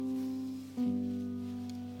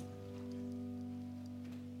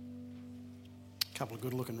couple of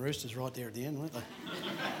good-looking roosters right there at the end, weren't they?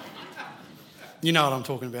 You know what I'm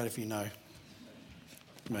talking about if you know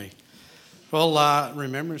me. Well,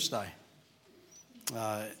 Remembrance Day.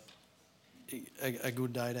 A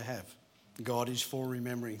good day to have. God is for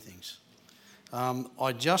remembering things.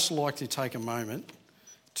 I'd just like to take a moment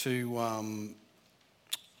to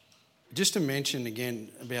just to mention again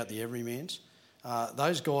about the Everymans.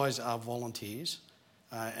 Those guys are volunteers,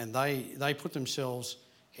 and they put themselves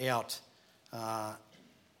out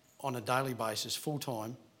on a daily basis, full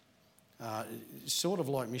time, sort of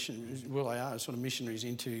like missionaries. Well, they are sort of missionaries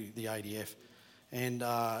into the ADF, and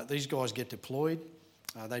these guys get deployed.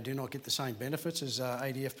 They do not get the same benefits as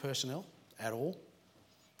ADF personnel at all.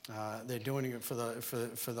 They're doing it for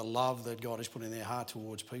the love that God has put in their heart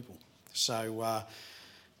towards people. So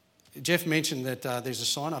Jeff mentioned that there's a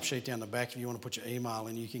sign-up sheet down the back if you want to put your email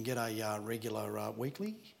in. You can get a regular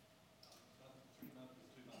weekly.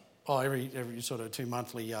 Oh, every sort of 2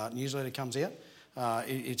 monthly newsletter comes out.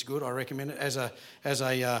 It's good. I recommend it. As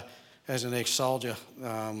an ex-soldier,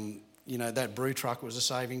 that brew truck was a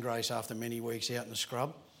saving grace after many weeks out in the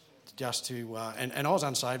scrub. Just to and I was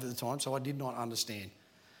unsaved at the time, so I did not understand.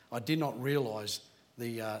 I did not realise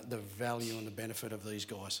the value and the benefit of these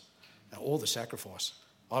guys, or the sacrifice.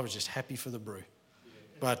 I was just happy for the brew.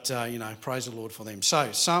 But, praise the Lord for them.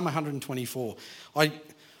 So, Psalm 124.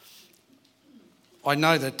 I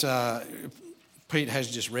know that Pete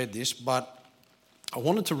has just read this, but I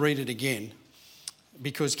wanted to read it again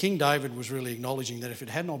because King David was really acknowledging that if it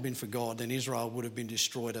had not been for God, then Israel would have been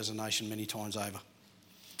destroyed as a nation many times over.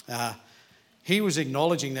 He was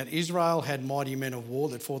acknowledging that Israel had mighty men of war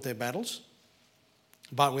that fought their battles,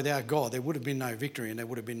 but without God there would have been no victory and there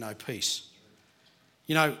would have been no peace.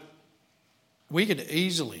 We could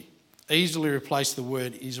easily replace the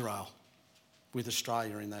word Israel with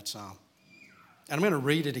Australia in that psalm. And I'm going to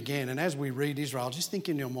read it again, and as we read Israel, just think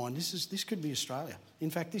in your mind, this could be Australia. In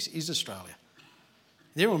fact, this is Australia.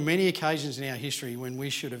 There were many occasions in our history when we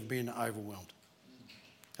should have been overwhelmed.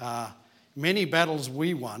 Many battles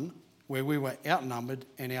we won where we were outnumbered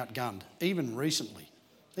and outgunned, even recently,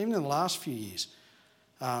 even in the last few years.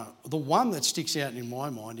 The one that sticks out in my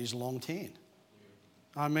mind is Long Tan.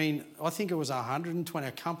 I mean, I think it was 120,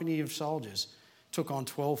 a company of soldiers took on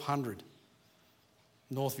 1,200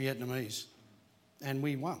 North Vietnamese, and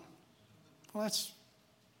we won. Well,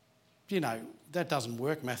 that doesn't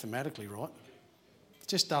work mathematically, right? It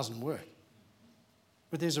just doesn't work.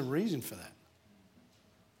 But there's a reason for that.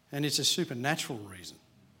 And it's a supernatural reason.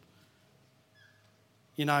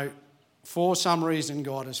 For some reason,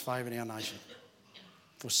 God has favoured our nation.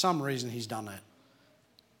 For some reason, he's done that.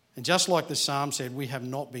 And just like the psalm said, we have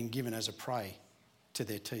not been given as a prey to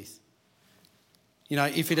their teeth.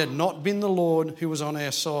 If it had not been the Lord who was on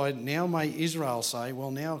our side, now may Israel say,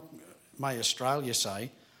 now may Australia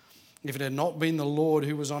say, if it had not been the Lord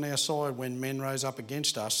who was on our side when men rose up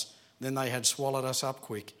against us, then they had swallowed us up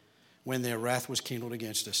quick when their wrath was kindled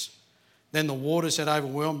against us. Then the waters had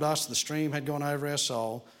overwhelmed us, the stream had gone over our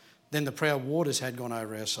soul, then the proud waters had gone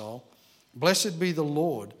over our soul. Blessed be the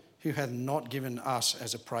Lord who hath not given us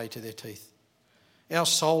as a prey to their teeth. Our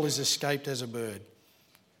soul is escaped as a bird,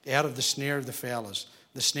 out of the snare of the fowlers.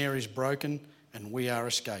 The snare is broken, and we are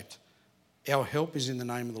escaped. Our help is in the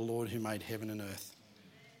name of the Lord who made heaven and earth.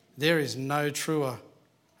 There is no truer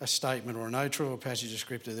a statement or no truer passage of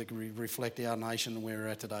scripture that can reflect our nation and where we're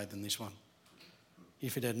at today than this one,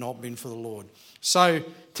 if it had not been for the Lord. So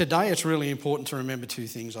today it's really important to remember two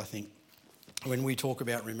things, I think, when we talk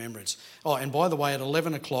about remembrance. Oh, and by the way, at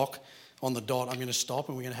 11 o'clock on the dot, I'm going to stop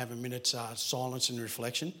and we're going to have a minute's silence and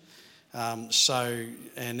reflection. And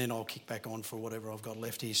then I'll kick back on for whatever I've got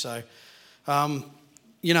left here. So,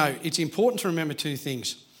 it's important to remember two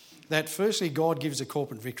things. That firstly, God gives a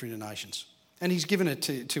corporate victory to nations. And he's given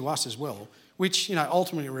it to us as well, which,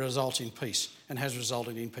 ultimately results in peace and has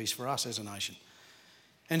resulted in peace for us as a nation.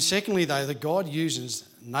 And secondly, though, that God uses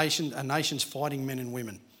a nation's fighting men and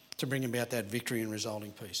women to bring about that victory and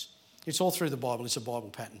resulting peace. It's all through the Bible. It's a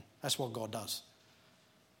Bible pattern. That's what God does.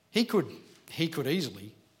 He could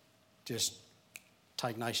easily just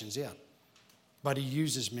take nations out. But he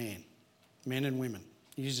uses men and women.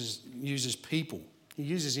 He uses people. He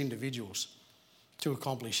uses individuals to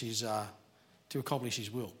accomplish his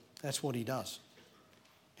will. That's what he does.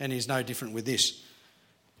 And he's no different with this.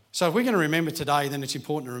 So if we're going to remember today, then it's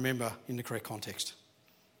important to remember in the correct context.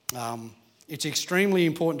 It's extremely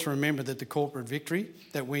important to remember that the corporate victory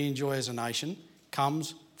that we enjoy as a nation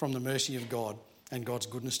comes from the mercy of God and God's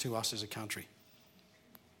goodness to us as a country.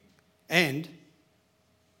 And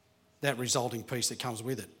that resulting peace that comes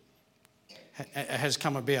with it has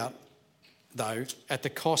come about, though, at the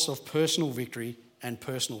cost of personal victory and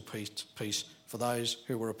personal peace for those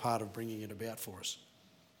who were a part of bringing it about for us.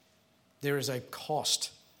 There is a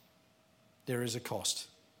cost. There is a cost.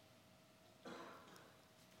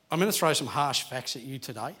 I'm going to throw some harsh facts at you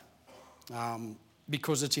today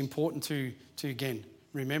because it's important to again,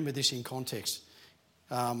 remember this in context.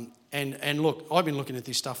 And look, I've been looking at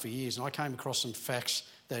this stuff for years, and I came across some facts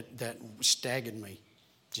that staggered me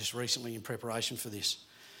just recently in preparation for this.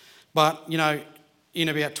 But, you know, in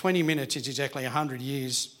about 20 minutes, it's exactly 100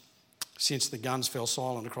 years since the guns fell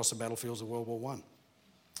silent across the battlefields of World War I.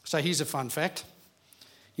 So here's a fun fact.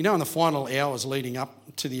 You know, in the final hours leading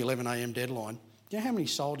up to the 11 a.m. deadline, you know how many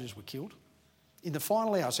soldiers were killed? In the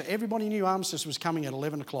final hour, so everybody knew armistice was coming at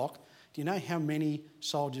 11 o'clock. Do you know how many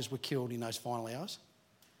soldiers were killed in those final hours?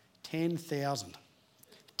 10,000.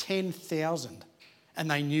 10,000. And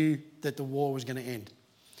they knew that the war was going to end.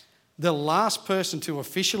 The last person to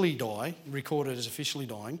officially die, recorded as officially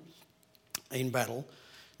dying in battle,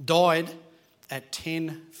 died at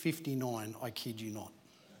 10:59, I kid you not.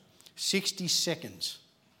 60 seconds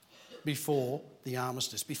before the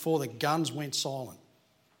armistice, before the guns went silent.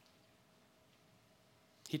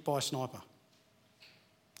 Hit by a sniper.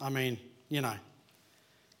 I mean, you know.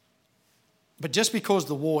 But just because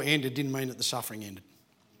the war ended didn't mean that the suffering ended.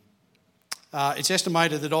 It's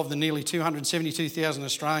estimated that of the nearly 272,000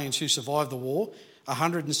 Australians who survived the war,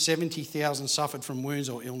 170,000 suffered from wounds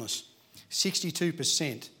or illness.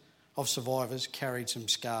 62% of survivors carried some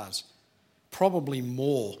scars, probably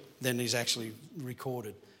more than is actually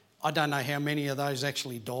recorded. I don't know how many of those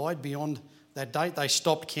actually died beyond that date. They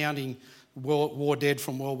stopped counting war dead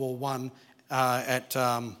from World War I at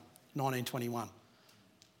 1921.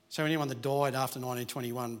 So anyone that died after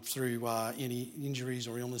 1921 through any injuries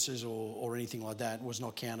or illnesses or anything like that was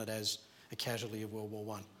not counted as a casualty of World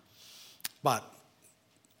War I. But,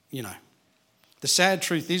 you know, the sad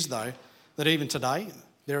truth is, though, that even today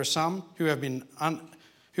there are some who have been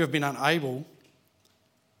unable,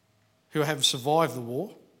 who have survived the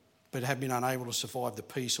war, but have been unable to survive the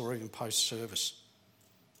peace or even post-service.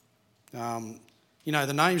 You know,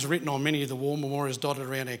 the names written on many of the war memorials dotted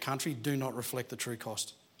around our country do not reflect the true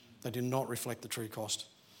cost. They do not reflect the true cost.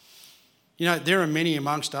 You know, there are many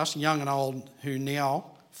amongst us, young and old, who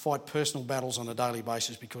now fight personal battles on a daily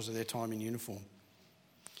basis because of their time in uniform.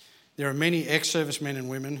 There are many ex-servicemen and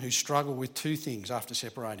women who struggle with two things after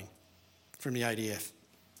separating from the ADF: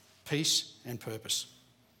 peace and purpose.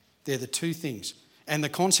 They're the two things. And the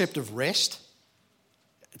concept of rest,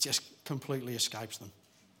 it just completely escapes them.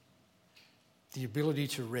 The ability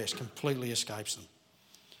to rest completely escapes them.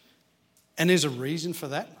 And there's a reason for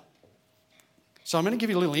that. So I'm going to give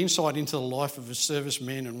you a little insight into the life of the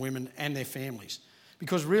servicemen and women and their families.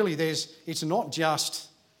 Because really it's not just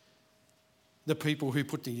the people who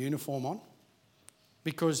put the uniform on,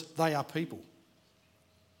 because they are people.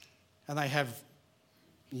 And they have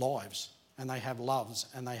lives, and they have loves,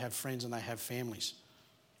 and they have friends, and they have families.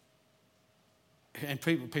 And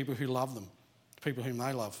people who love them, people whom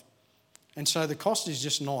they love. And so the cost is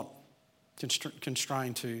just not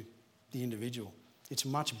constrained to the individual. It's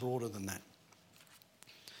much broader than that.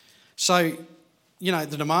 So, you know,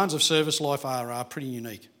 the demands of service life are pretty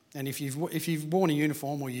unique. And if you've worn a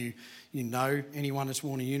uniform, or you know anyone that's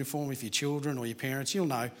worn a uniform, if your children or your parents, you'll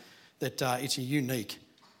know that it's a unique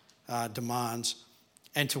demands.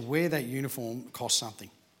 And to wear that uniform costs something.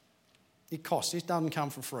 It costs. It doesn't come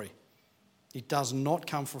for free. It does not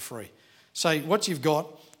come for free. So what you've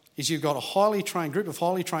got is you've got a group of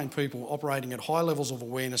highly trained people operating at high levels of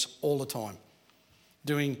awareness all the time,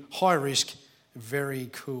 doing high risk, very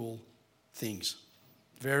cool things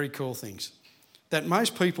that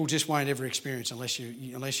most people just won't ever experience unless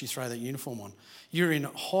you throw that uniform on. You're in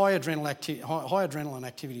high adrenaline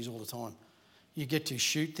activities all the time. You get to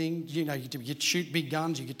shoot things, you get to shoot big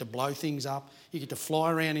guns, you get to blow things up, you get to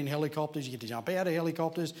fly around in helicopters, you get to jump out of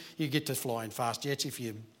helicopters, you get to fly in fast jets if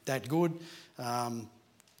you're that good. Lots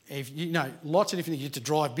of different things. You get to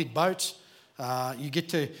drive big boats. You get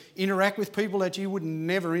to interact with people that you would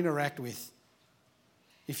never interact with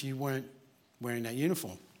if you weren't wearing that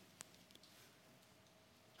uniform.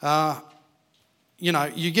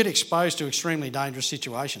 You get exposed to extremely dangerous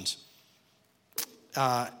situations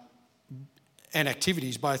and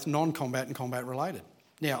activities, both non-combat and combat related.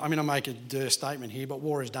 Now, I make a statement here, but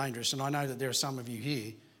war is dangerous, and I know that there are some of you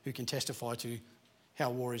here who can testify to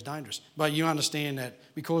how war is dangerous. But you understand that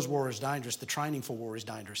because war is dangerous, the training for war is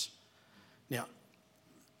dangerous. Now,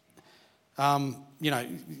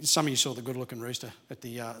 some of you saw the good-looking rooster at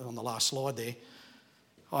on the last slide there.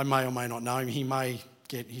 I may or may not know him. He may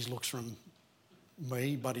get his looks from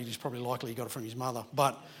me, but he's probably likely he got it from his mother.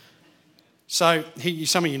 But So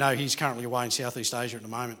some of you know he's currently away in Southeast Asia at the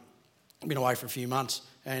moment. Been away for a few months.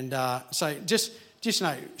 And so just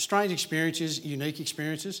strange experiences, unique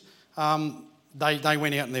experiences. They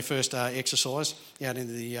went out in their first exercise out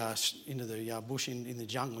into the bush in the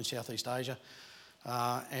jungle in Southeast Asia.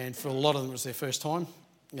 And for a lot of them it was their first time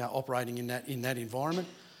operating in that environment.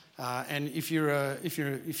 And if you're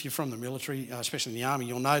from the military, especially in the army,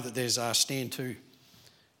 you'll know that there's a stand to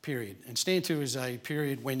period. And stand to is a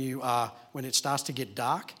period when it starts to get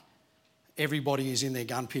dark. Everybody is in their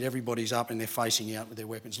gun pit. Everybody's up and they're facing out with their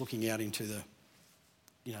weapons, looking out into the,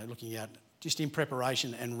 looking out just in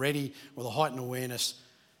preparation and ready with a heightened awareness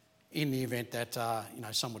in the event that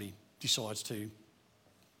somebody decides to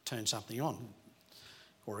turn something on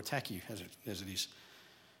or attack you, as it is.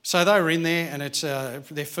 So they were in there, and it's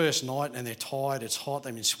their first night, and they're tired. It's hot.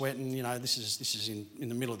 They've been sweating. This is in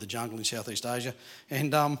the middle of the jungle in Southeast Asia,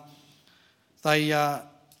 and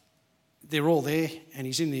they're all there, and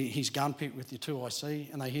he's in his gun pit with the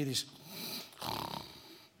 2IC, and they hear this,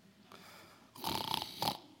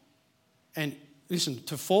 and listen,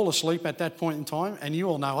 to fall asleep at that point in time, and you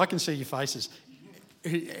all know, I can see your faces.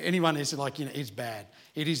 Anyone is like, it's bad.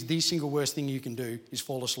 It is the single worst thing you can do is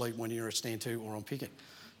fall asleep when you're at stand to or on picket.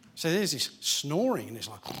 So there's this snoring, and there's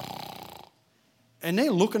like, and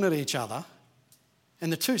they're looking at each other,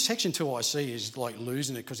 and Section 2IC is like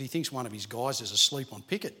losing it because he thinks one of his guys is asleep on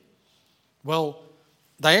picket. Well,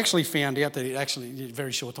 they actually found out that a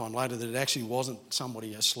very short time later, that it actually wasn't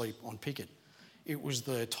somebody asleep on picket. It was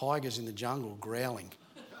the tigers in the jungle growling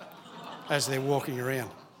as they're walking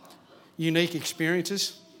around. Unique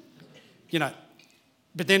experiences,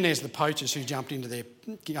 But then there's the poachers who jumped into their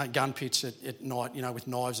gun pits at night, with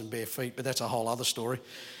knives and bare feet, but that's a whole other story.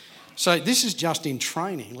 So this is just in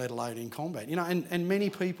training, let alone in combat. And many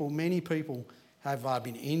people have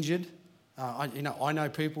been injured. I know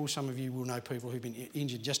people, some of you will know people who've been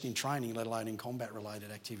injured just in training, let alone in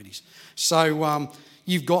combat-related activities. So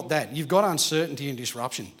you've got that. You've got uncertainty and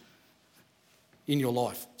disruption in your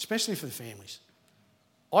life, especially for the families.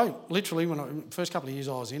 I literally, first couple of years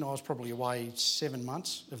I was probably away 7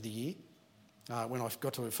 months of the year when I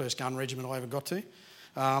got to the first gun regiment I ever got to.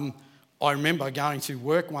 I remember going to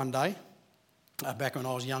work one day back when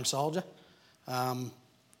I was a young soldier,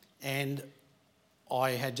 and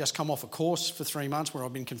I had just come off a course for 3 months where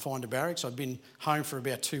I'd been confined to barracks. I'd been home for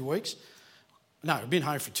about 2 weeks. No, I'd been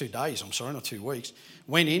home for 2 days, not 2 weeks.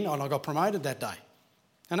 Went in and I got promoted that day.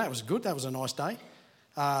 And that was good, that was a nice day.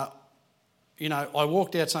 I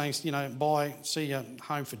walked out saying, bye, see you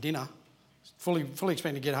home for dinner. Fully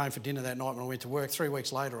expecting to get home for dinner that night when I went to work. 3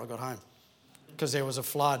 weeks later, I got home because there was a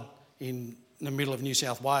flood in the middle of New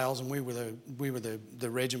South Wales, and we were the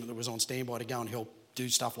regiment that was on standby to go and help do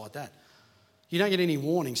stuff like that. You don't get any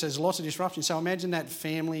warning, so there's lots of disruption. So imagine that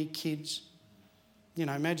family, kids,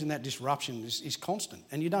 imagine that disruption is constant,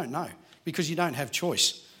 and you don't know because you don't have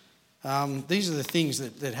choice. These are the things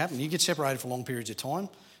that happen. You get separated for long periods of time,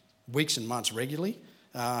 weeks and months regularly,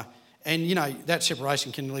 and that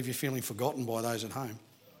separation can leave you feeling forgotten by those at home,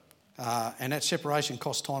 and that separation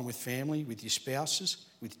costs time with family, with your spouses,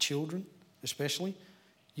 with children especially.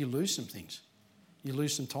 You lose some things, you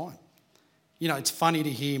lose some time. It's funny to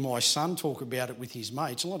hear my son talk about it with his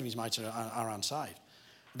mates. A lot of his mates are unsaved.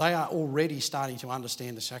 They are already starting to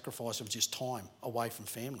understand the sacrifice of just time away from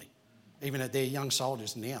family, even at their young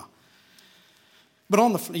soldiers now. But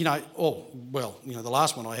on the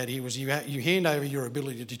last one I had here was you hand over your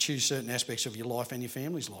ability to choose certain aspects of your life and your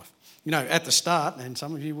family's life. At the start, and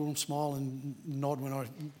some of you will smile and nod when I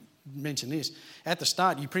mention this, at the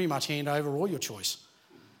start you pretty much hand over all your choice.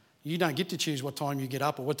 You don't get to choose what time you get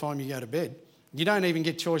up or what time you go to bed. You don't even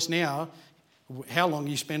get choice now how long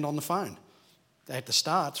you spend on the phone. At the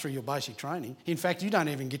start, through your basic training. In fact, you don't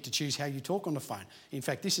even get to choose how you talk on the phone. In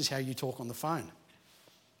fact, this is how you talk on the phone,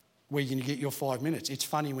 where you can get your 5 minutes. It's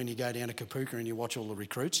funny when you go down to Kapuka and you watch all the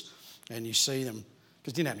recruits and you see them,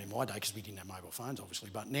 because it didn't happen in my day because we didn't have mobile phones, obviously,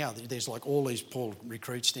 but now there's like all these poor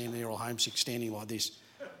recruits standing there, all homesick, standing like this.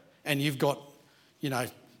 And you've got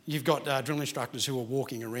drill instructors who are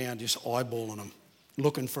walking around just eyeballing them,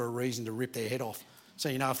 looking for a reason to rip their head off. So,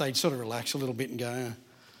 if they'd sort of relax a little bit and go,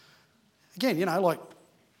 again,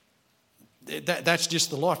 that's just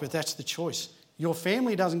the life, but that's the choice. Your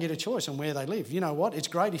family doesn't get a choice on where they live. You know what? It's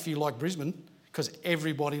great if you like Brisbane because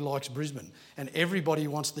everybody likes Brisbane and everybody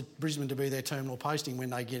wants Brisbane to be their terminal posting when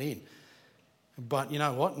they get in. But you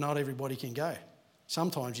know what? Not everybody can go.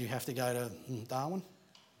 Sometimes you have to go to Darwin.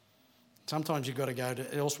 Sometimes you've got to go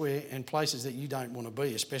to elsewhere and places that you don't want to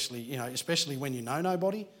be, especially when you know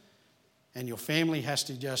nobody and your family has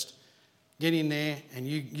to just get in there and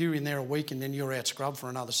you're in there a week and then you're out scrubbed for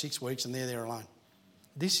another 6 weeks and they're there alone.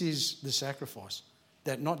 This is the sacrifice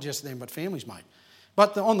that not just them but families make.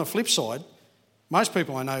 But on the flip side, most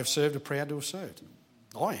people I know have served are proud to have served.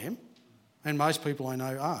 I am. And most people I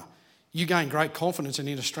know are. You gain great confidence and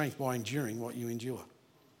inner strength by enduring what you endure.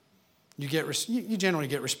 You generally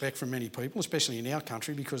get respect from many people, especially in our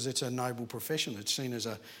country, because it's a noble profession. It's seen as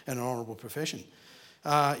an honourable profession.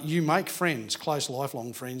 You make friends, close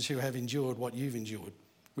lifelong friends, who have endured what you've endured,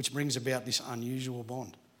 which brings about this unusual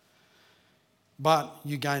bond. But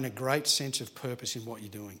you gain a great sense of purpose in what you're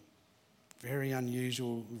doing. Very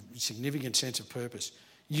unusual, significant sense of purpose.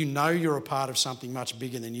 You know you're a part of something much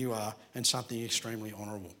bigger than you are and something extremely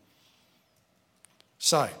honourable.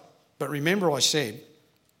 So, but remember I said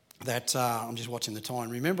that, I'm just watching the time,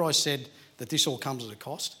 remember I said that this all comes at a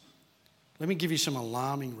cost? Let me give you some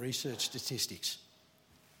alarming research statistics.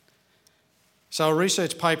 So a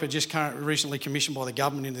research paper just recently commissioned by the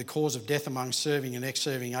government into the cause of death among serving and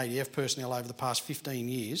ex-serving ADF personnel over the past 15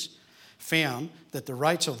 years found that the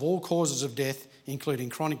rates of all causes of death, including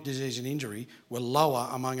chronic disease and injury, were lower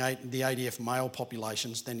among the ADF male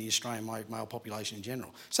populations than the Australian male population in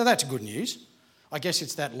general. So that's good news. I guess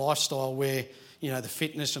it's that lifestyle where, the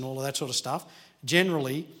fitness and all of that sort of stuff.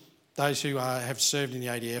 Generally, those who have served in the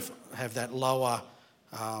ADF have that lower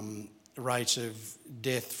rates of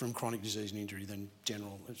death from chronic disease and injury than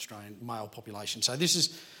general Australian male population. So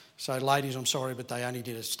ladies, I'm sorry, but they only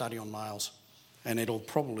did a study on males, and you'll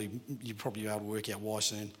probably be able to work out why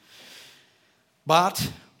soon.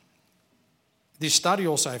 But this study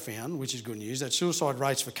also found, which is good news, that suicide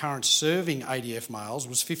rates for current serving ADF males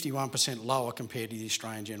was 51% lower compared to the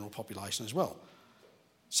Australian general population as well.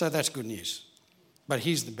 So that's good news. But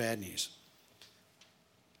here's the bad news.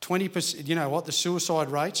 20%, you know what? The suicide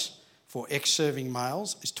rates for ex-serving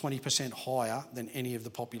males is 20% higher than any of the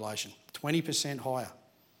population. 20% higher.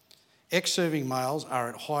 Ex-serving males are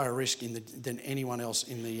at higher risk than anyone else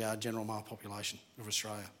in the general male population of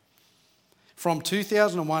Australia. From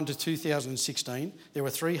 2001 to 2016, there were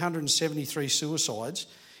 373 suicides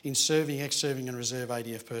in serving, ex-serving and reserve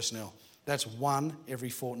ADF personnel. That's one every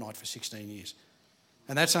fortnight for 16 years.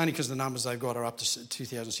 And that's only because the numbers they've got are up to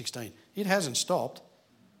 2016. It hasn't stopped.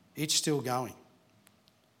 It's still going.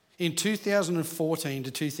 In 2014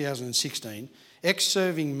 to 2016,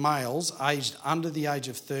 ex-serving males aged under the age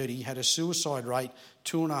of 30 had a suicide rate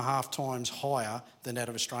 2.5 times higher than that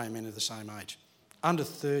of Australian men of the same age. Under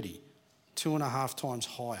 30, 2.5 times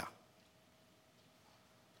higher.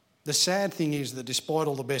 The sad thing is that despite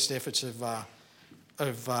all the best efforts of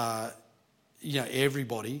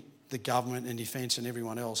everybody, the government and defence and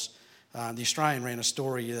everyone else, the Australian ran a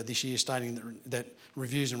story this year stating that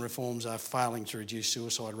reviews and reforms are failing to reduce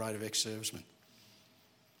suicide rate of ex-servicemen.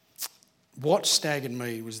 What staggered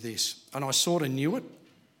me was this, and I sort of knew it,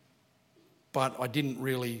 but I didn't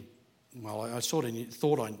really, I sort of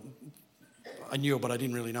thought I knew it, but I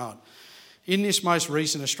didn't really know it. In this most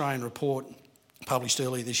recent Australian report published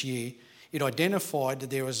earlier this year, it identified that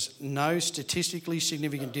there was no statistically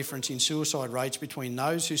significant difference in suicide rates between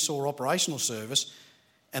those who saw operational service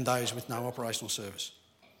and those with no operational service.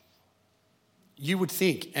 You would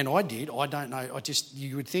think, and I did, I don't know,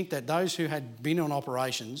 you would think that those who had been on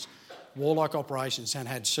operations, warlike operations, and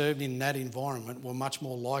had served in that environment were much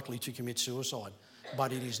more likely to commit suicide.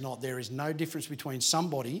 But it is not. There is no difference between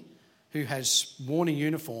somebody who has worn a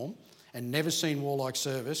uniform and never seen warlike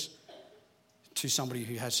service to somebody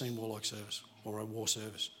who has seen warlike service or a war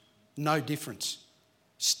service. No difference.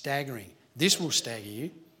 Staggering. This will stagger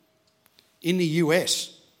you. In the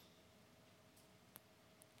US,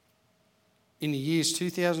 in the years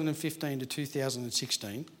 2015 to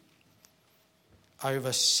 2016,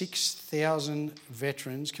 over 6,000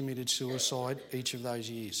 veterans committed suicide each of those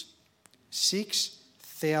years.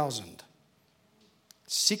 6,000.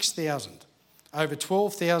 6,000. Over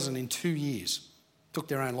 12,000 in 2 years took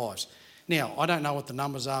their own lives. Now, I don't know what the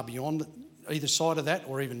numbers are beyond either side of that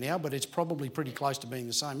or even now, but it's probably pretty close to being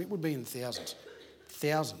the same. It would be in the thousands.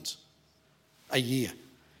 Thousands a year.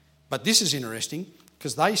 But this is interesting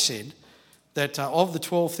because they said that of the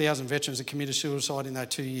 12,000 veterans that committed suicide in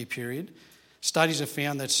that 2-year period, studies have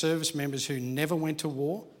found that service members who never went to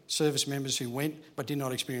war, service members who went but did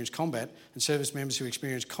not experience combat, and service members who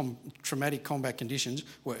experienced traumatic combat conditions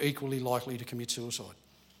were equally likely to commit suicide.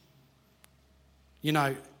 You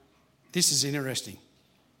know, this is interesting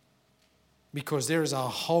because there is a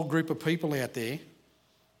whole group of people out there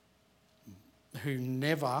who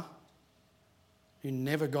never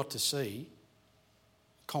got to see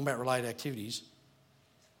combat-related activities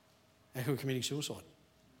and who are committing suicide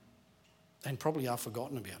and probably are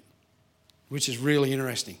forgotten about, which is really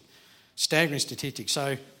interesting. Staggering statistics.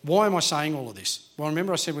 So why am I saying all of this? Well,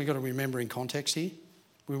 remember I said we've got to remember in context here?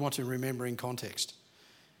 We want to remember in context.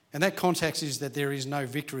 And that context is that there is no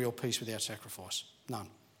victory or peace without sacrifice. None.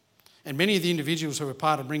 And many of the individuals who are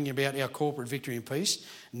part of bringing about our corporate victory and peace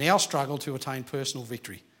now struggle to attain personal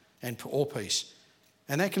victory or peace.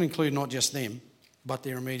 And that can include not just them, but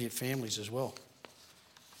their immediate families as well.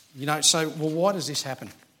 Why does this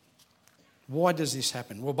happen? Why does this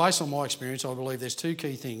happen? Well, based on my experience, I believe there's two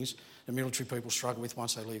key things the military people struggle with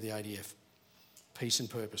once they leave the ADF. Peace and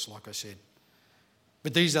purpose, like I said.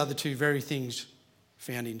 But these are the two very things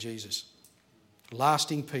found in Jesus.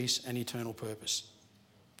 Lasting peace and eternal purpose.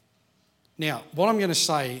 Now, what I'm going to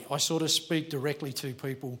say, I sort of speak directly to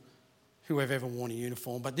people who have ever worn a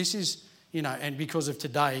uniform. But this is, and because of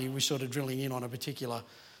today, we're sort of drilling in on a particular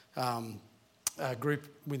group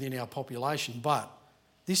within our population. But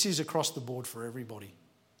this is across the board for everybody.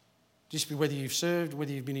 Just whether you've served,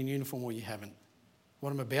 whether you've been in uniform or you haven't. What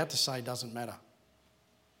I'm about to say doesn't matter.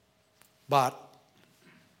 But,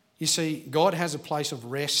 you see, God has a place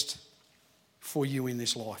of rest for you in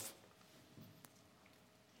this life,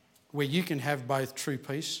 where you can have both true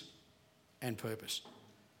peace and purpose.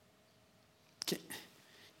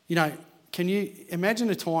 Can you imagine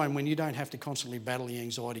a time when you don't have to constantly battle the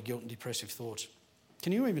anxiety, guilt and depressive thoughts?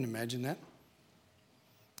 Can you even imagine that?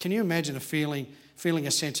 Can you imagine feeling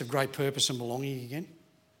a sense of great purpose and belonging again?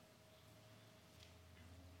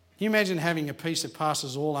 Can you imagine having a peace that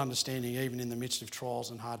passes all understanding even in the midst of trials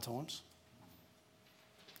and hard times?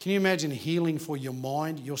 Can you imagine healing for your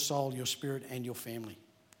mind, your soul, your spirit and your family?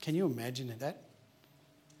 Can you imagine that?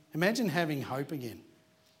 Imagine having hope again.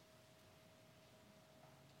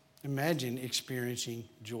 Imagine experiencing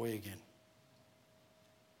joy again.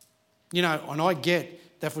 And I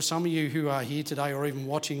get that for some of you who are here today or even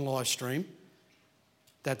watching live stream,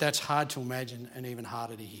 that's hard to imagine and even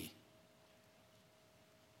harder to hear.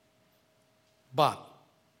 But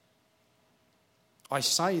I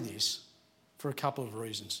say this for a couple of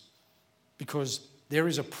reasons. Because there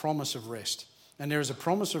is a promise of rest. And there is a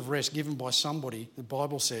promise of rest given by somebody, the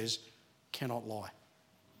Bible says, cannot lie.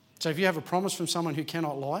 So if you have a promise from someone who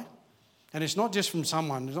cannot lie, and it's not just from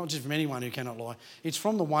someone, it's not just from anyone who cannot lie, it's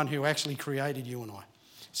from the one who actually created you and I.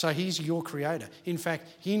 So he's your creator. In fact,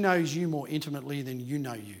 he knows you more intimately than you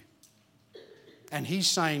know you. And he's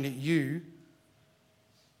saying that you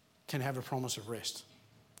can have a promise of rest.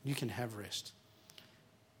 You can have rest.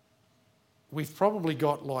 We've probably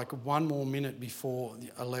got like one more minute before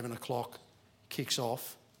 11 o'clock kicks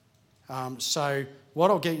off. So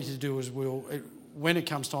what I'll get you to do is when it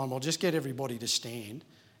comes time, I'll just get everybody to stand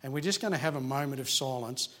and we're just going to have a moment of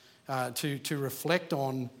silence to reflect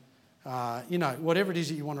on, whatever it is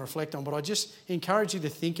that you want to reflect on. But I just encourage you to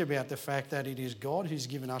think about the fact that it is God who's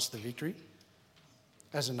given us the victory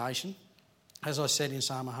as a nation. As I said in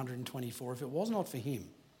Psalm 124, if it was not for him,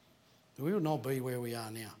 we would not be where we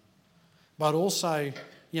are now. But also,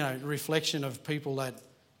 reflection of people that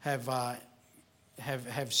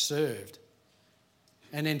have served.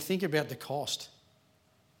 And then think about the cost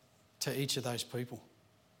to each of those people.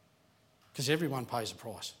 Because everyone pays a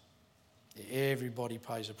price. Everybody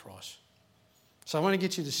pays a price. So I want to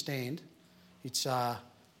get you to stand. It's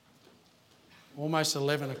almost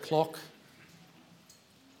 11 o'clock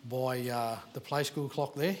by the play school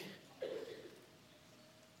clock there.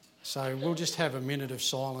 So we'll just have a minute of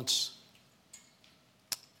silence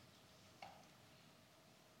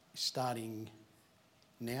starting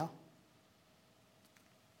now.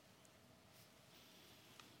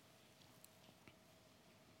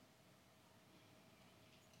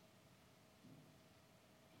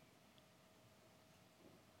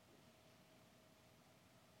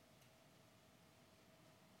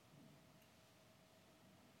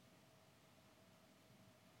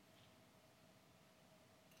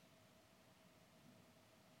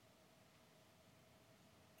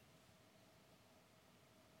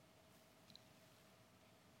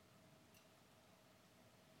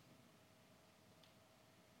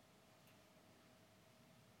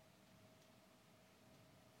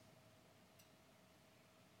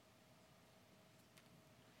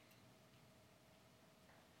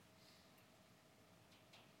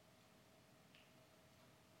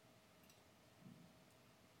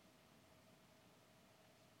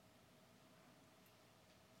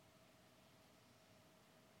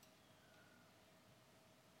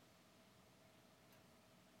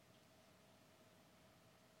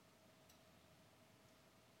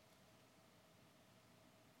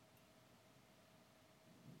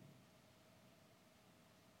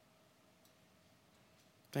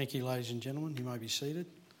 Thank you, ladies and gentlemen. You may be seated.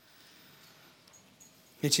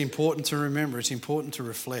 It's important to remember, it's important to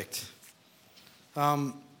reflect.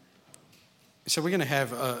 So we're going to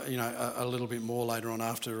have a little bit more later on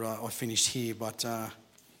after I finished here, but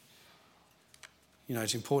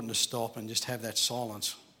it's important to stop and just have that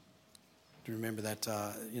silence. To remember that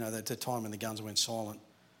that the time when the guns went silent,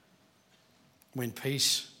 when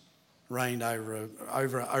peace reigned over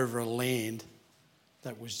a land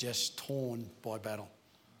that was just torn by battle,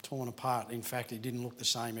 torn apart. In fact, it didn't look the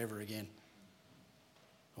same ever again.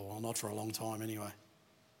 Well, not for a long time anyway.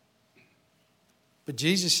 But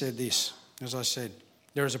Jesus said this, as I said,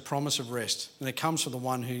 there is a promise of rest, and it comes from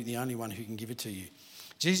the only one who can give it to you.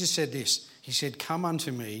 Jesus said this, he said, "Come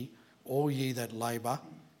unto me, all ye that labour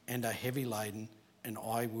and are heavy laden, and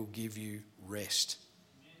I will give you rest."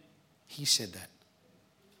 He said that.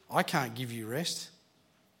 I can't give you rest.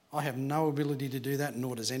 I have no ability to do that,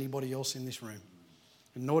 nor does anybody else in this room.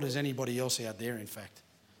 And nor does anybody else out there, in fact.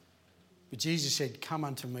 But Jesus said, "Come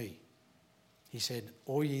unto me." He said,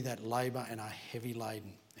 "All ye that labour and are heavy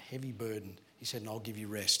laden, heavy burdened," he said, "and I'll give you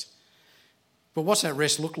rest." But what's that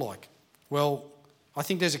rest look like? Well, I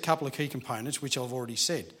think there's a couple of key components, which I've already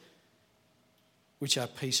said, which are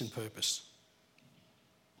peace and purpose.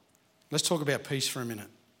 Let's talk about peace for a minute.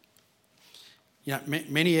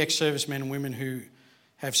 Many ex-servicemen and women who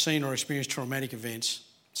have seen or experienced traumatic events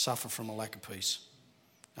suffer from a lack of peace.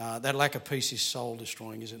 That lack of peace is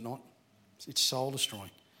soul-destroying, is it not? It's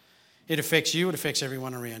soul-destroying. It affects you, it affects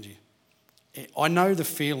everyone around you. I know the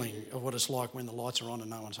feeling of what it's like when the lights are on and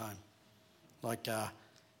no one's home.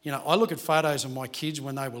 I look at photos of my kids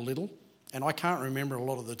when they were little, and I can't remember a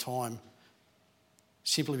lot of the time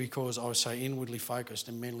simply because I was so inwardly focused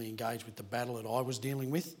and mentally engaged with the battle that I was dealing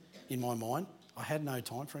with in my mind. I had no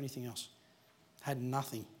time for anything else. Had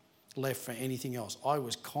nothing left for anything else. I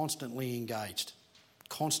was constantly engaged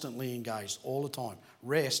all the time.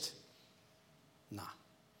 Rest? Nah.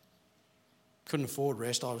 Couldn't afford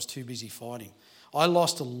rest. I was too busy fighting. I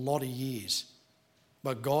lost a lot of years,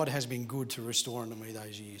 but God has been good to restore unto me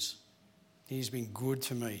those years. He's been good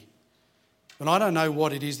to me. And I don't know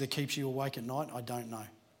what it is that keeps you awake at night. I don't know.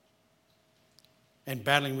 And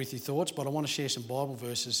battling with your thoughts, but I want to share some Bible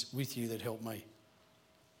verses with you that help me.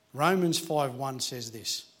 Romans 5:1 says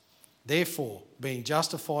this, "Therefore, being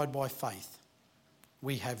justified by faith,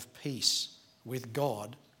 we have peace with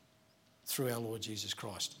God through our Lord Jesus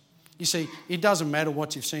Christ." You see, it doesn't matter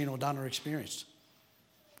what you've seen or done or experienced.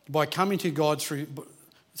 By coming to God through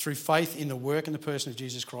faith in the work and the person of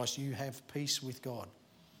Jesus Christ, you have peace with God.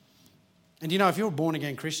 And if you're a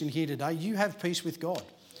born-again Christian here today, you have peace with God.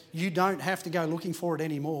 You don't have to go looking for it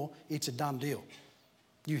anymore. It's a done deal.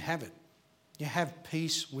 You have it. You have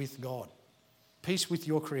peace with God. Peace with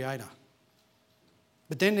your Creator.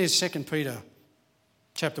 But then there's 2 Peter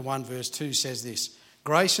chapter 1 verse 2 says this,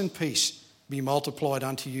 "Grace and peace be multiplied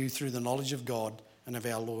unto you through the knowledge of God and of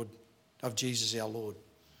our Lord, of Jesus our Lord."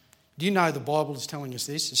 Do you know the Bible is telling us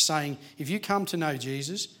this? It's saying if you come to know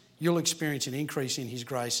Jesus, you'll experience an increase in his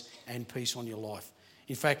grace and peace on your life.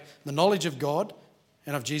 In fact, the knowledge of God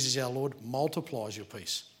and of Jesus our Lord multiplies your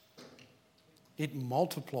peace. It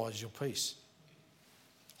multiplies your peace.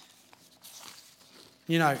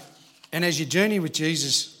 And as you journey with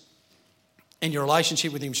Jesus and your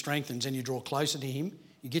relationship with him strengthens and you draw closer to him,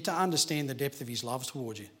 you get to understand the depth of his love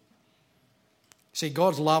towards you. See,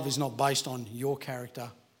 God's love is not based on your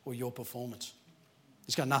character or your performance.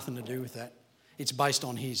 It's got nothing to do with that. It's based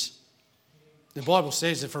on his. The Bible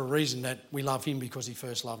says that for a reason that we love him because he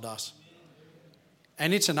first loved us.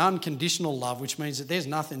 And it's an unconditional love, which means that there's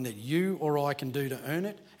nothing that you or I can do to earn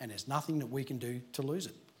it, and there's nothing that we can do to lose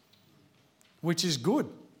it, which is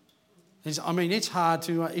good. It's hard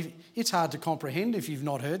to comprehend if you've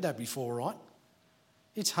not heard that before, right?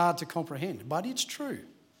 It's hard to comprehend, but it's true.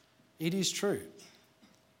 It is true.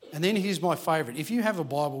 And then here's my favourite. If you have a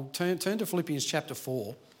Bible, turn to Philippians chapter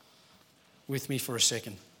 4 with me for a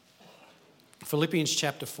second. Philippians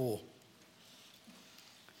chapter 4.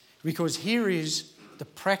 Because here is the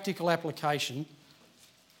practical application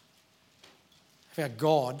of how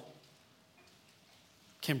God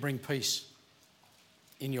can bring peace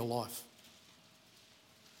in your life.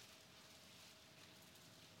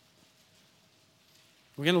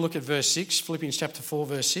 We're going to look at verse 6, Philippians chapter 4,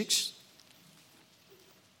 verse 6.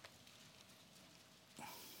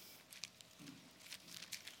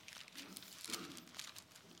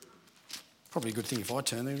 Probably a good thing if I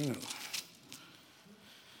turn there, isn't it? The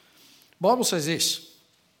Bible says this,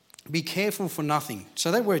 "Be careful for nothing."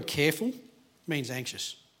 So that word careful means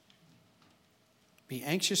anxious. Be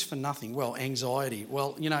anxious for nothing. Well, anxiety.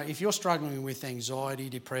 Well, if you're struggling with anxiety,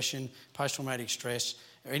 depression, post-traumatic stress,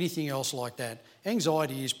 or anything else like that,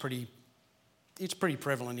 anxiety is pretty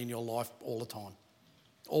prevalent in your life all the time,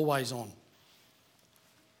 always on.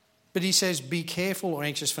 But he says, be careful or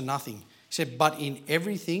anxious for nothing. He said, but in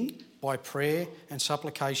everything, by prayer and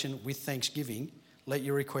supplication with thanksgiving, let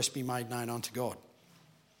your requests be made known unto God.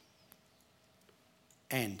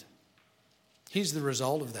 And here's the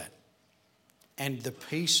result of that. And the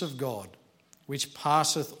peace of God, which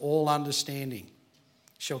passeth all understanding,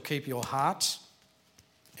 shall keep your hearts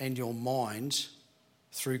and your minds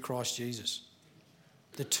through Christ Jesus.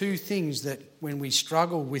 The two things that when we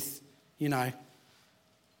struggle with,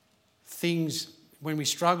 things, when we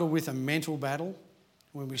struggle with a mental battle,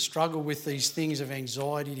 when we struggle with these things of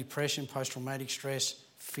anxiety, depression, post-traumatic stress,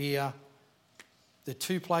 fear, the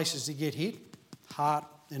two places that get hit, heart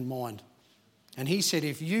and mind. And he said,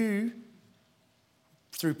 if you,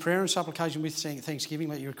 through prayer and supplication with thanksgiving,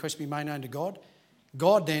 let your request be made known to God,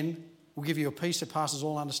 God then will give you a peace that passes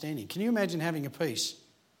all understanding. Can you imagine having a peace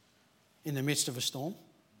in the midst of a storm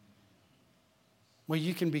where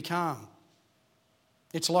you can be calm?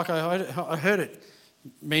 It's like I heard it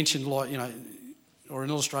mentioned or an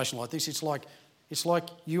illustration like this. It's like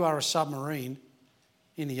you are a submarine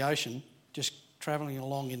in the ocean just travelling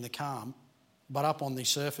along in the calm, but up on the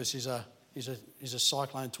surface is a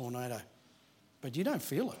cyclone tornado. But you don't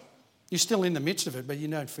feel it. You're still in the midst of it, but you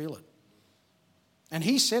don't feel it. And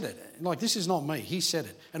he said it. Like, this is not me. He said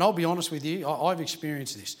it. And I'll be honest with you, I've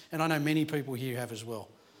experienced this. And I know many people here have as well.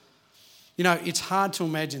 It's hard to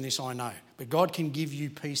imagine this, I know. But God can give you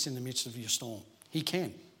peace in the midst of your storm. He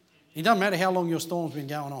can. It doesn't matter how long your storm's been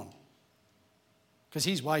going on. Because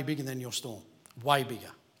he's way bigger than your storm. Way bigger.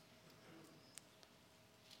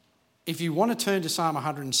 If you want to turn to Psalm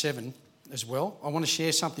 107 as well, I want to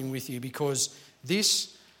share something with you because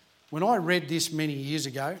when I read this many years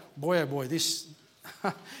ago, boy oh boy, this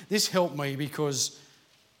helped me because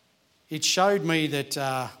it showed me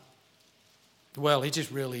that,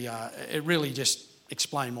 it really just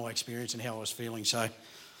explained my experience and how I was feeling. So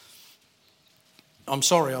I'm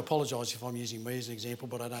sorry, I apologise if I'm using me as an example,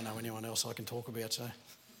 but I don't know anyone else I can talk about, so,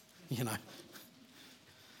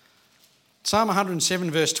 Psalm 107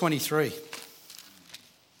 verse 23.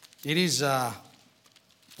 It is, wow,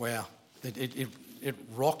 it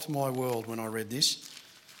rocked my world when I read this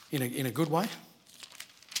in a good way,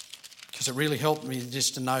 because it really helped me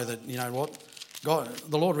just to know that, God,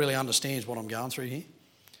 the Lord really understands what I'm going through here. It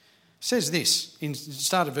says this, in the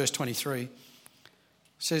start of verse 23, it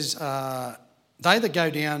says, they that go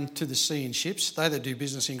down to the sea in ships, they that do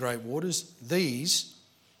business in great waters, these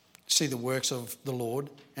see the works of the Lord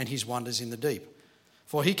and his wonders in the deep.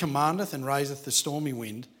 For he commandeth and raiseth the stormy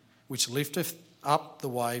wind, which lifteth up the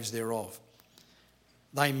waves thereof.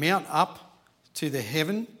 They mount up to the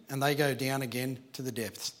heaven and they go down again to the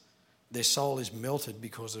depths. Their soul is melted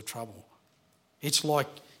because of trouble. It's like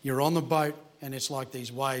you're on the boat and it's like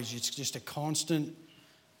these waves. It's just a constant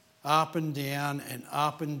up and down and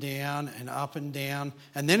up and down and up and down.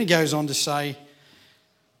 And then it goes on to say,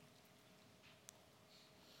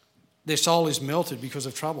 their soul is melted because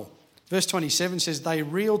of trouble. Verse 27 says, they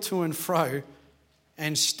reel to and fro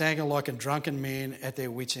and stagger like a drunken man at their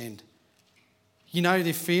wits' end.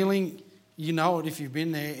 The feeling, it if you've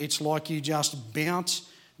been there, it's like you just bounce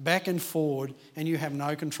back and forward and you have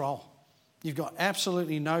no control. You've got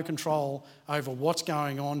absolutely no control over what's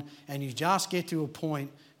going on, and you just get to a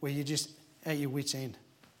point where you're just at your wits' end.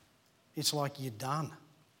 It's like you're done.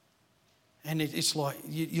 And it's like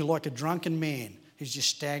you're like a drunken man who's just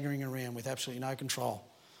staggering around with absolutely no control.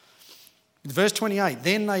 Verse 28,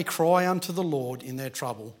 then they cry unto the Lord in their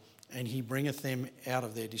trouble, and he bringeth them out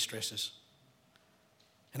of their distresses.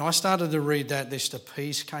 And I started to read that, this the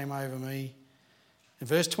peace came over me. In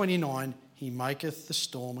verse 29, he maketh the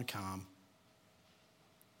storm a calm,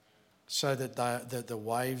 so that the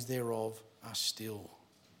waves thereof are still.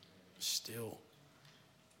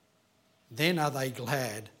 Then are they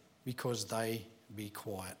glad because they be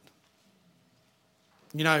quiet.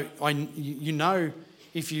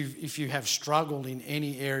 If you have struggled in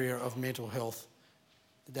any area of mental health,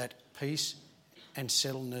 that peace and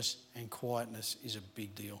settledness and quietness is a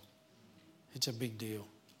big deal. It's a big deal.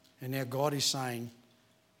 And now God is saying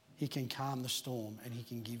he can calm the storm and he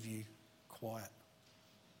can give you quiet.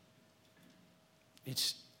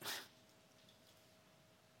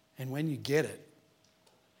 And when you get it,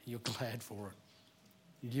 you're glad for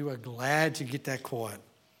it. You are glad to get that quiet.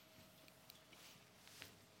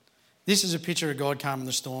 This is a picture of God calming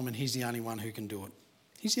the storm, and he's the only one who can do it.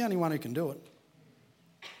 He's the only one who can do it.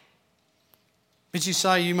 But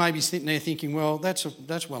you may be sitting there thinking, well, that's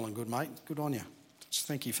well and good, mate. Good on you.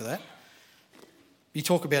 Thank you for that. You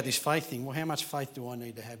talk about this faith thing. Well, how much faith do I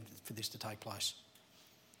need to have for this to take place?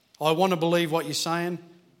 I want to believe what you're saying,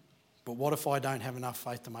 but what if I don't have enough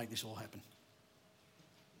faith to make this all happen?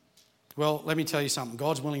 Well, let me tell you something.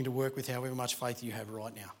 God's willing to work with however much faith you have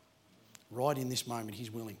right now. Right in this moment,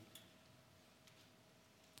 he's willing.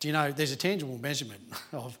 Do you know, there's a tangible measurement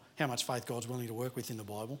of how much faith God's willing to work with in the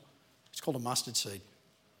Bible. It's called a mustard seed.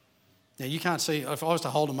 Now, you can't see, if I was to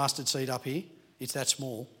hold a mustard seed up here, it's that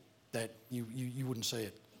small that you wouldn't see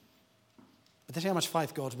it. But that's how much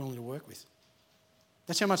faith God's willing to work with.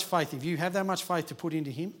 That's how much faith, if you have that much faith to put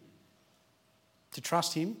into him, to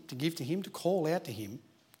trust him, to give to him, to call out to him,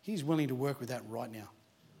 he's willing to work with that right now,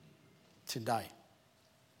 today.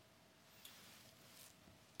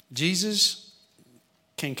 Jesus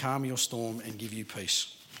can calm your storm and give you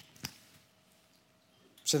peace.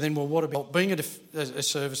 So then, well, what about being a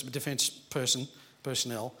service defence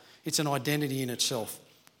personnel? It's an identity in itself.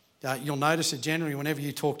 You'll notice that generally whenever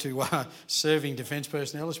you talk to serving defence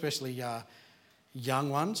personnel, especially young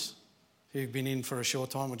ones who've been in for a short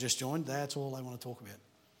time or just joined, that's all they want to talk about.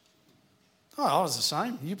 Oh, I was the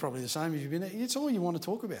same. You're probably the same if you've been there. It's all you want to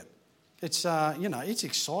talk about. It's, it's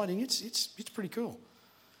exciting. It's pretty cool.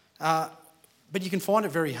 But you can find it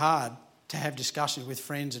very hard to have discussions with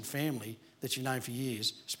friends and family that you've known for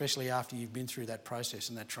years, especially after you've been through that process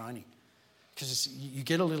and that training. Because you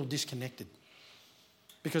get a little disconnected.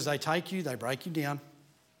 Because they take you, they break you down,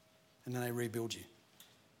 and then they rebuild you.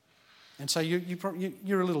 And so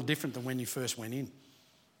you're a little different than when you first went in.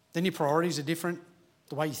 Then your priorities are different.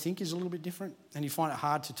 The way you think is a little bit different. And you find it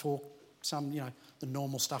hard to talk the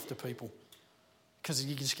normal stuff to people. Because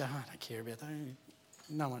you can just go, I don't care about that.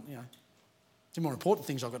 No one, the more important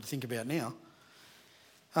things I've got to think about now.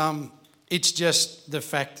 It's just the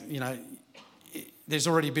fact, there's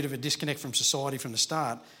already a bit of a disconnect from society from the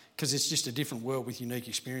start because it's just a different world with unique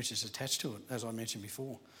experiences attached to it, as I mentioned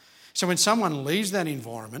before. So when someone leaves that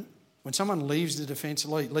environment, when someone leaves the defence,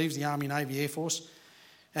 leaves the Army, Navy, Air Force,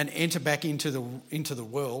 and enter back into the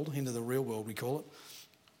world, into the real world we call it,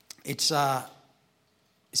 it's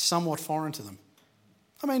somewhat foreign to them.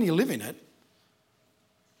 I mean, you live in it.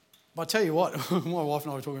 But I tell you what, my wife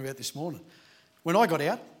and I were talking about this morning. When I got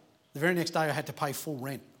out, the very next day I had to pay full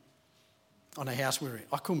rent on a house we were in.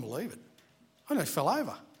 I couldn't believe it. I nearly fell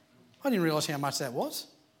over. I didn't realise how much that was.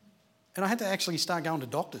 And I had to actually start going to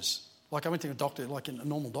doctors. Like I went to a doctor, like a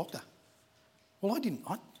normal doctor. Well, I didn't.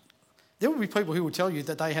 There would be people who would tell you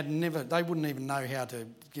that they wouldn't even know how to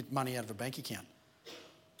get money out of a bank account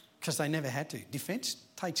because they never had to. Defence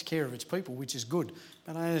takes care of its people, which is good.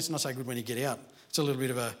 But it's not so good when you get out. It's a little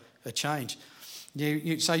bit of a change.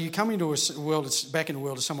 So you come into a world, it's back in a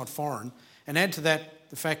world that's somewhat foreign, and add to that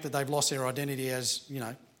the fact that they've lost their identity as,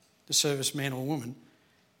 the serviceman or woman,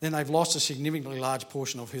 then they've lost a significantly large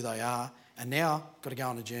portion of who they are, and now got to go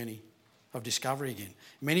on a journey of discovery again.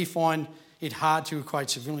 Many find it hard to equate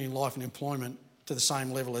civilian life and employment to the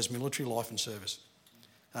same level as military life and service.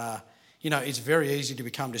 It's very easy to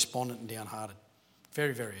become despondent and downhearted.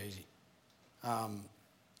 Very, very easy.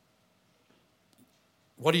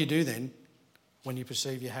 What do you do then when you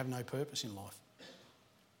perceive you have no purpose in life?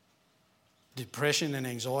 Depression and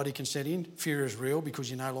anxiety can set in. Fear is real because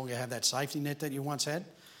you no longer have that safety net that you once had.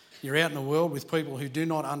 You're out in the world with people who do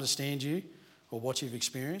not understand you or what you've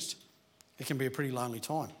experienced. It can be a pretty lonely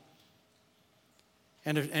time.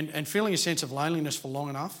 And feeling a sense of loneliness for long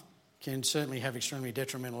enough can certainly have extremely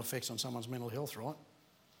detrimental effects on someone's mental health, right?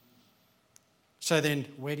 So then,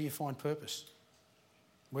 where do you find purpose?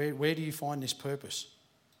 Where do you find this purpose?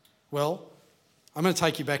 Well, I'm going to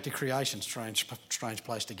take you back to creation, strange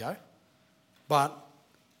place to go. But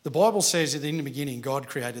the Bible says that in the beginning God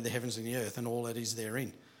created the heavens and the earth and all that is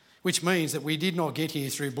therein, which means that we did not get here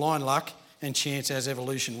through blind luck and chance as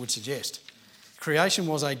evolution would suggest. Creation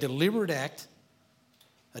was a deliberate act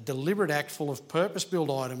full of purpose-built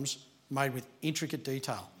items made with intricate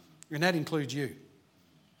detail. And that includes you.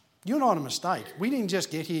 You're not a mistake. We didn't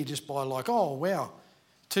just get here just by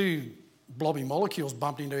two blobby molecules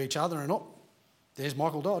bumped into each other and there's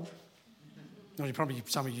Michael Dodd. Probably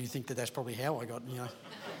some of you think that that's probably how I got,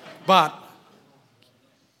 But,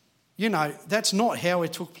 that's not how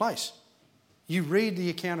it took place. You read the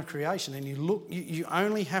account of creation and you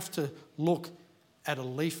only have to look at a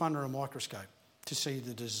leaf under a microscope to see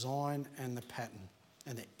the design and the pattern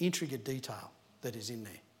and the intricate detail that is in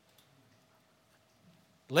there.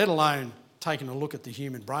 Let alone taking a look at the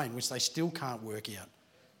human brain, which they still can't work out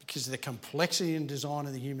because of the complexity and design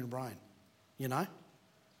of the human brain,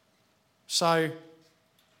 So,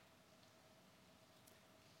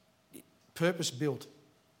 purpose-built,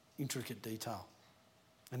 intricate detail.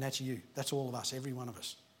 And that's you. That's all of us, every one of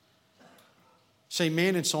us. See,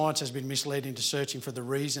 man in science has been misled into searching for the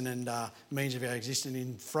reason and means of our existence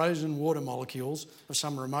in frozen water molecules of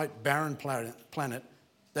some remote barren planet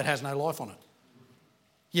that has no life on it.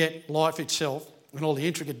 Yet life itself and all the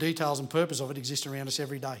intricate details and purpose of it exist around us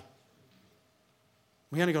every day.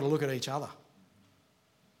 We only got to look at each other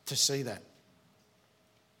to see that.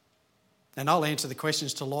 And I'll answer the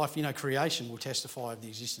questions to life. Creation will testify of the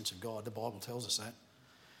existence of God. The Bible tells us that.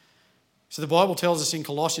 So the Bible tells us in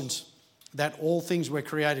Colossians that all things were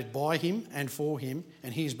created by him and for him,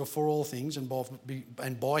 and he is before all things,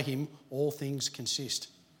 and by him all things consist.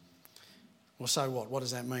 Well, so what? What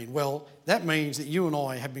does that mean? Well, that means that you and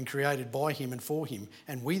I have been created by him and for him,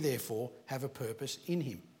 and we therefore have a purpose in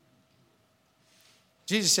him.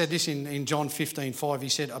 Jesus said this in John 15:5. He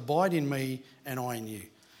said, "Abide in me and I in you.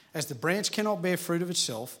 As the branch cannot bear fruit of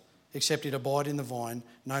itself, except it abide in the vine,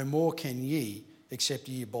 no more can ye, except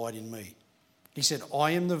ye abide in me." He said,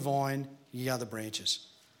 "I am the vine, ye are the branches.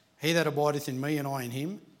 He that abideth in me and I in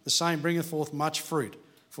him, the same bringeth forth much fruit,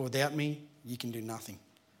 for without me ye can do nothing."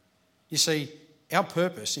 You see, our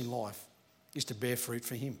purpose in life is to bear fruit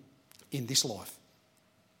for him in this life.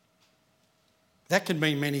 That could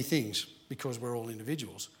mean many things because we're all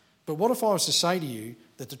individuals. But what if I was to say to you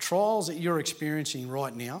that the trials that you're experiencing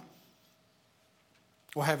right now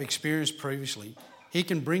or have experienced previously, he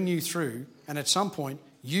can bring you through, and at some point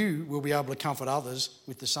you will be able to comfort others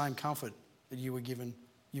with the same comfort that you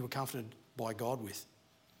were comforted by God with?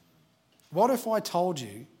 What if I told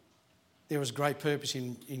you there was great purpose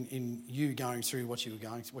in you going through what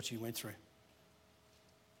you went through?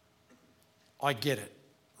 I get it.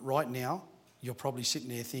 Right now, you're probably sitting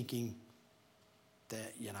there thinking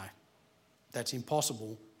that, that's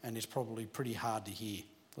impossible and it's probably pretty hard to hear,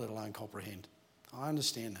 let alone comprehend. I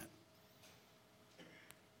understand that.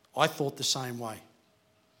 I thought the same way.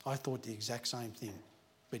 I thought the exact same thing.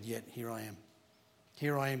 But yet, here I am.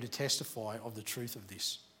 Here I am to testify of the truth of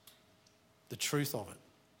this. The truth of it.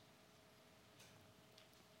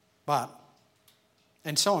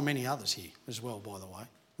 And so are many others here as well, by the way.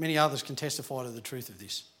 Many others can testify to the truth of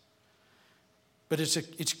this. But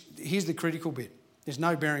here's the critical bit. There's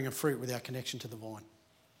no bearing of fruit without connection to the vine.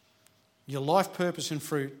 Your life purpose and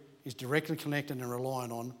fruit is directly connected and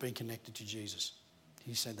reliant on being connected to Jesus.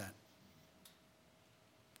 He said that.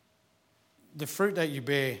 The fruit that you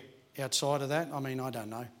bear outside of that, I don't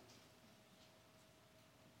know.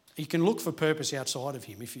 You can look for purpose outside of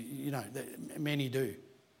him, if many do.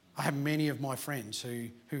 I have many of my friends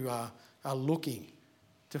who are looking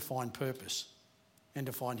to find purpose and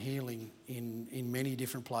to find healing in many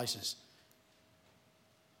different places.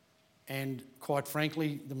 And quite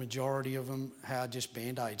frankly, the majority of them are just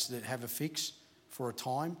band-aids that have a fix for a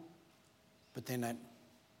time, but then that,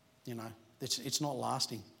 it's not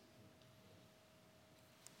lasting.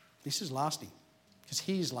 This is lasting because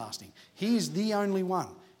he is lasting. He is the only one.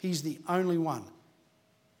 He's the only one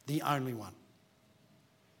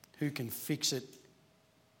who can fix it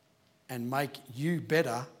and make you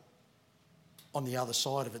better on the other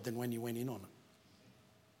side of it than when you went in on it.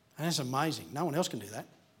 And that's amazing. No one else can do that.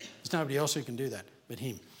 There's nobody else who can do that but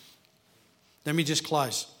him. Let me just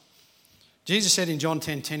close. Jesus said in John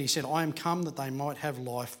 10:10, he said, "I am come that they might have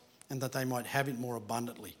life and that they might have it more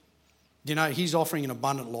abundantly." He's offering an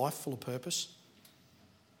abundant life full of purpose.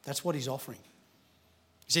 That's what he's offering.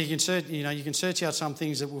 See, you can search out some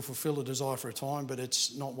things that will fulfill a desire for a time, but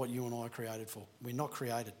it's not what you and I are created for. We're not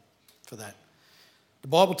created for that. The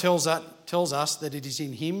Bible tells us that it is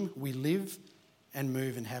in him we live and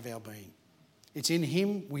move and have our being. It's in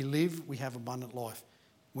him we live, we have abundant life.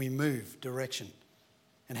 We move direction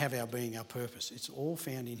and have our being, our purpose. It's all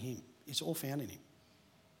found in him. It's all found in him.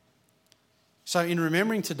 So in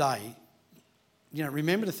remembering today,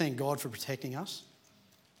 remember to thank God for protecting us,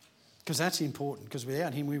 because that's important, because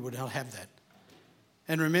without him we would not have that.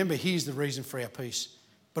 And remember, he's the reason for our peace.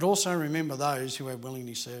 But also remember those who have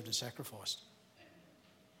willingly served and sacrificed,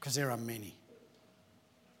 because there are many.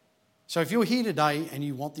 So if you're here today and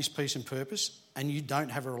you want this peace and purpose and you don't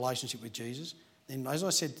have a relationship with Jesus, then as I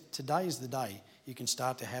said, today is the day you can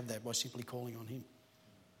start to have that by simply calling on him.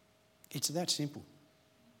 It's that simple.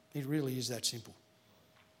 It really is that simple.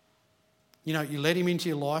 You let him into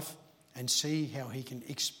your life and see how he can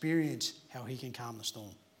experience, how he can calm the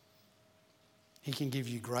storm. He can give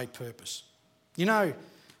you great purpose. I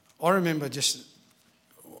remember just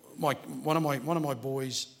one of my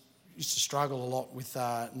boys used to struggle a lot with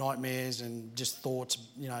nightmares and just thoughts,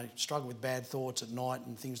 struggle with bad thoughts at night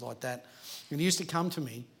and things like that. And he used to come to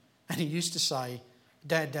me and he used to say,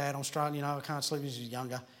 Dad, I'm struggling, I can't sleep. As he was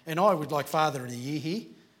younger. And I would, like Father of the Year here,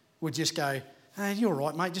 would just go, "Hey, you're all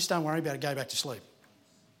right, mate, just don't worry about it, go back to sleep.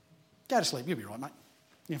 Go to sleep, you'll be right,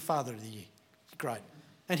 mate. Father of the Year, great."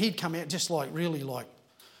 And he'd come out just really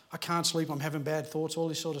I can't sleep, I'm having bad thoughts, all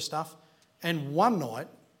this sort of stuff. And one night,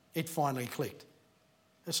 it finally clicked.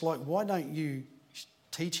 It's like, why don't you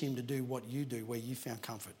teach him to do what you do where you found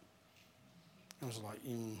comfort? I was like,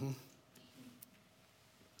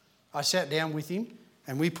 I sat down with him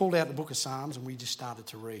and we pulled out the book of Psalms and we just started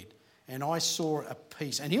to read. And I saw a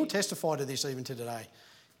peace, and he'll testify to this even to today.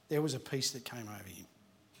 There was a peace that came over him.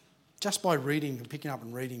 Just by reading and picking up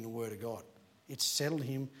and reading the Word of God. It settled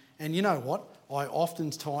him. And you know what? I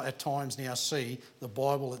often at times now see the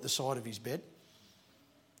Bible at the side of his bed.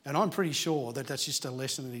 And I'm pretty sure that that's just a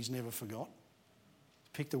lesson that he's never forgot.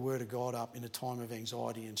 Pick the Word of God up in a time of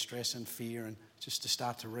anxiety and stress and fear, and just to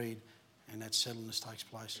start to read, and that settledness takes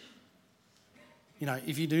place. You know,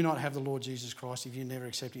 if you do not have the Lord Jesus Christ, if you never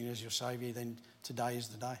accept him as your Saviour, then today is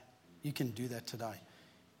the day. You can do that today.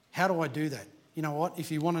 How do I do that? You know what?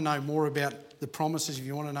 If you want to know more about the promises, if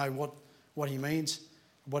you want to know what he means,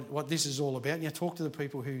 what this is all about, talk to the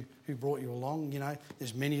people who brought you along. You know,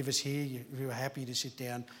 there's many of us here who are happy to sit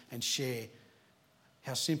down and share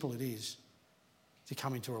how simple it is to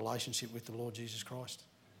come into a relationship with the Lord Jesus Christ.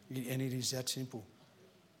 And it is that simple.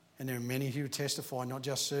 And there are many who testify, not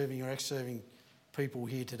just serving or ex-serving people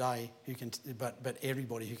here today, who can, but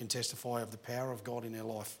everybody who can testify of the power of God in their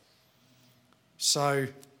life. So,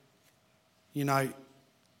 you know,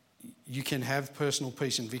 you can have personal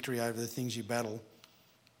peace and victory over the things you battle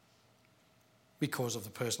because of the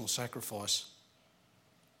personal sacrifice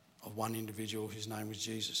of one individual whose name was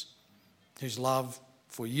Jesus, whose love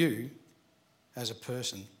for you as a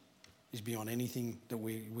person is beyond anything that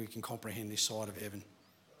we can comprehend this side of heaven.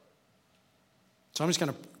 So I'm just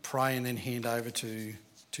going to pray and then hand over to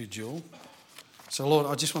Jill. So Lord,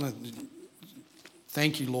 I just want to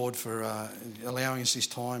thank you, Lord, for allowing us this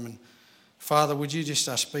time. And Father, would you just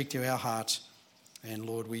speak to our hearts? And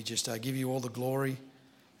Lord, we just give you all the glory.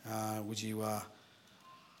 Would you?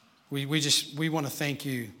 We want to thank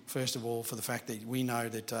you first of all for the fact that we know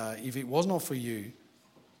that if it was not for you,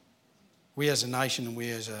 we as a nation and we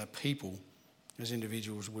as a people, as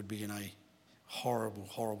individuals, would be in a horrible,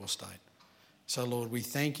 horrible state. So Lord, we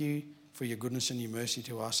thank you for your goodness and your mercy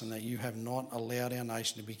to us, and that you have not allowed our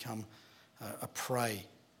nation to become a prey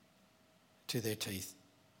to their teeth.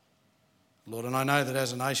 Lord, and I know that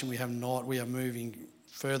as a nation we are moving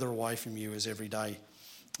further away from you as every day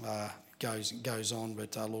goes on.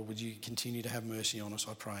 But Lord, would you continue to have mercy on us,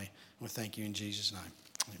 I pray. And we thank you in Jesus'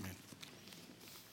 name. Amen.